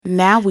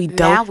Now we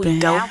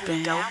doping.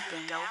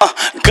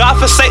 God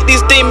forsake these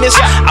demons.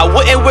 I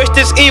wouldn't wish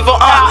this evil.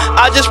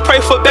 I just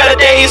pray for better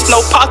days. No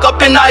park up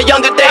in our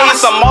younger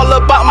days. I'm all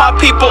about my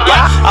people.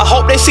 I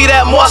hope they see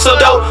that more so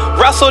though.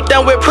 Wrestle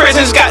them with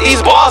prisons. Got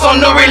these bars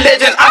on new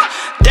religion.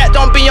 That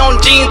don't be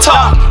on Gene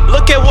Talk.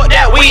 Look at what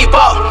that weed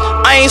bought.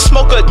 I ain't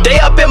smoke a day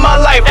up in my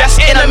life.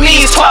 That's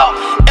enemies talk.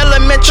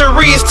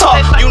 Elementaries talk.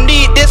 You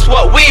need this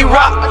what we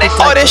rock.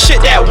 All this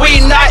shit that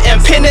we not.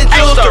 And pin and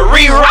jewels to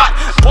re-rock.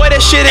 Boy,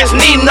 that shit is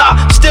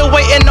knee-knock. Still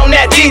waiting on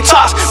that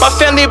detox. My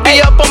family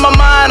be up on my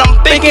mind.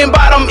 I'm thinking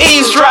about them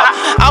eavesdrop.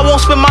 I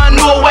won't spend my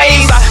newer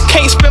ways. I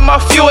can't spend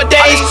my fewer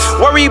days.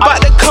 Worry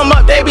about to come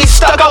up. They be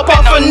stuck up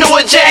off of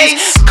newer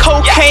J's.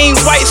 Cocaine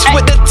whites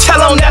with the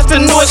tell-on. That's the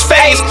newest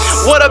phase.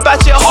 What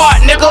about your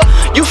heart, nigga?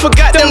 You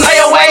forgot them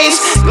layaways.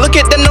 Look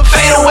at them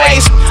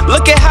fadeaways.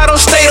 Look at how them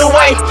stayed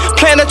away.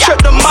 Plan a trip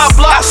to my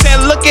blocks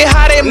and look at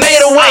how they made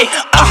away.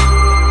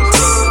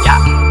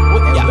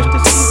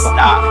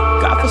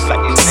 God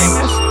forsake these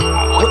demons.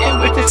 I wouldn't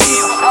wish this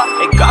evil.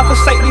 Hey, God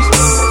forsake these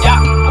demons.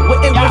 I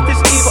wouldn't wish this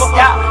evil.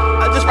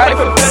 I just pray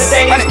for better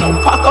days. No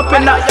park up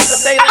in our younger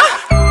days. These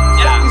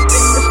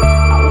demons.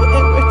 I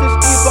wouldn't wish this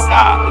evil. I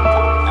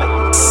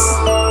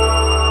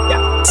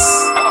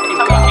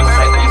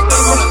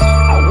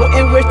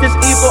wouldn't wish this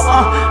evil.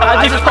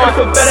 I just pray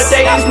for better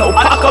days. No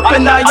park up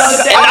in our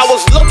younger days. And I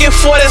was looking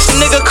for this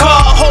nigga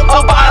called Hope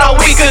about a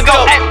week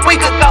ago.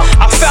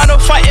 I found him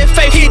fighting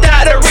faith. He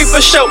died at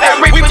Reaper show.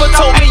 Reaper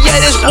told me, yeah,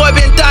 this boy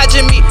been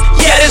dodging me.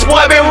 Yeah, this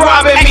boy been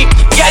robbing me.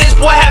 Yeah, this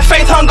boy had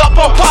faith hung up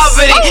on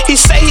poverty. He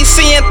say he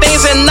seeing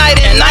things at night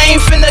and I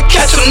ain't finna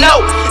catch him,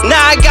 no.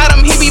 Now I got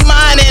him, he be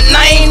mine and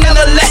I ain't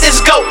gonna let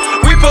this go.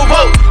 Reaper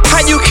woke,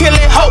 how you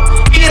killing hope?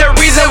 He the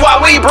reason why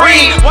we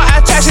breathe. Why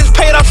our taxes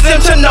paid off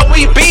them to know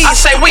we be. I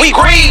say we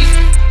grieve.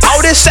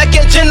 All this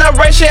second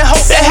generation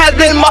hope that has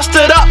been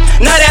mustered up.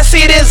 Now that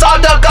seed is all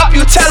dug up,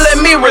 you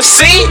telling me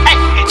receive?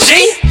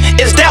 G,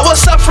 is that what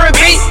suffering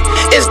be?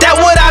 Is that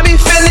what I be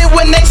feeling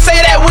when they say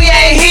that we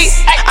ain't heat?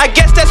 I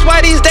guess that's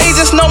why these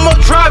days it's no more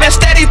driving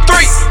steady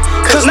 3.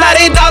 Cause now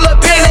they dollar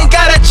bill and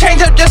gotta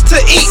change up just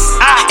to eat.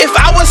 If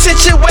I was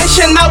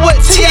situation, I would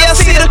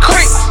TLC the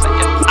creek.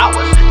 I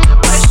was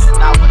situation,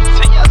 I would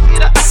TLC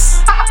the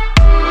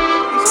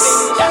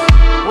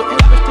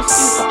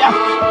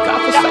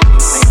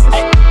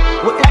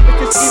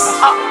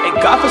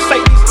God forsake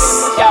these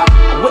things.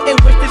 I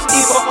wouldn't wish this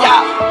evil.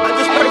 I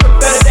just pray for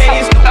better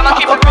days. No pop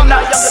up in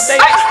our younger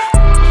days.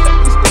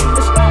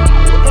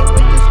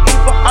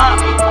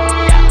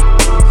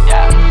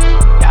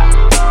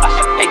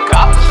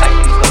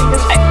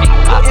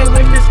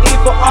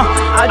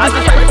 I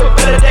just pray for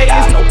better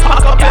days. No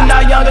pop up in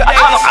our younger days.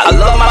 I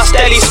love my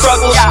steady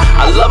struggles.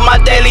 I love my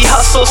daily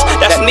hustles.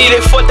 That's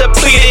needed for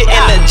depleted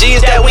and the G's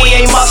that we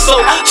ain't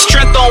muscle.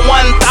 Strength on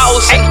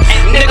 1,000.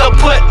 Nigga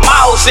put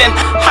miles in.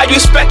 How you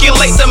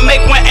speculate to make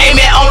when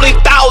aiming only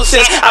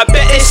thousands? I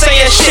bet they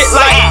saying shit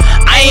like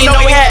I ain't know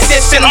we had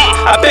this in them.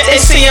 I bet they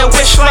seeing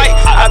wish right.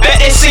 I bet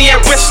they seeing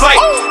wrist right.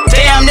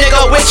 Damn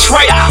nigga, which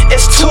right?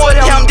 It's 2 of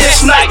them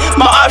this night.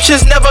 My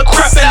options never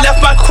crept and left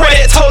my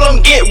credit. Told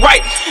them get right.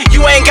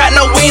 You ain't got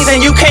no wings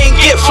and you can't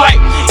get flight.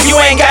 You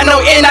ain't got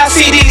no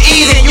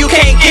NICDEs and you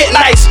can't get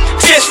nice.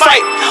 Fist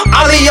fight.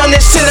 Ollie on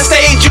this center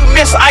stage, you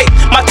miss Ike.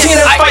 My team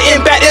is fighting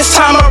back this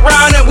time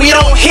around and we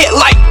don't hit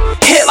like.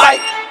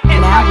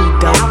 Now we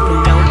doping.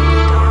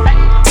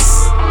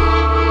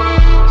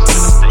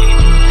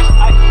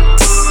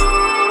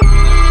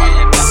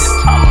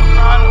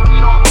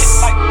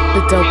 The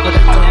dope of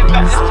the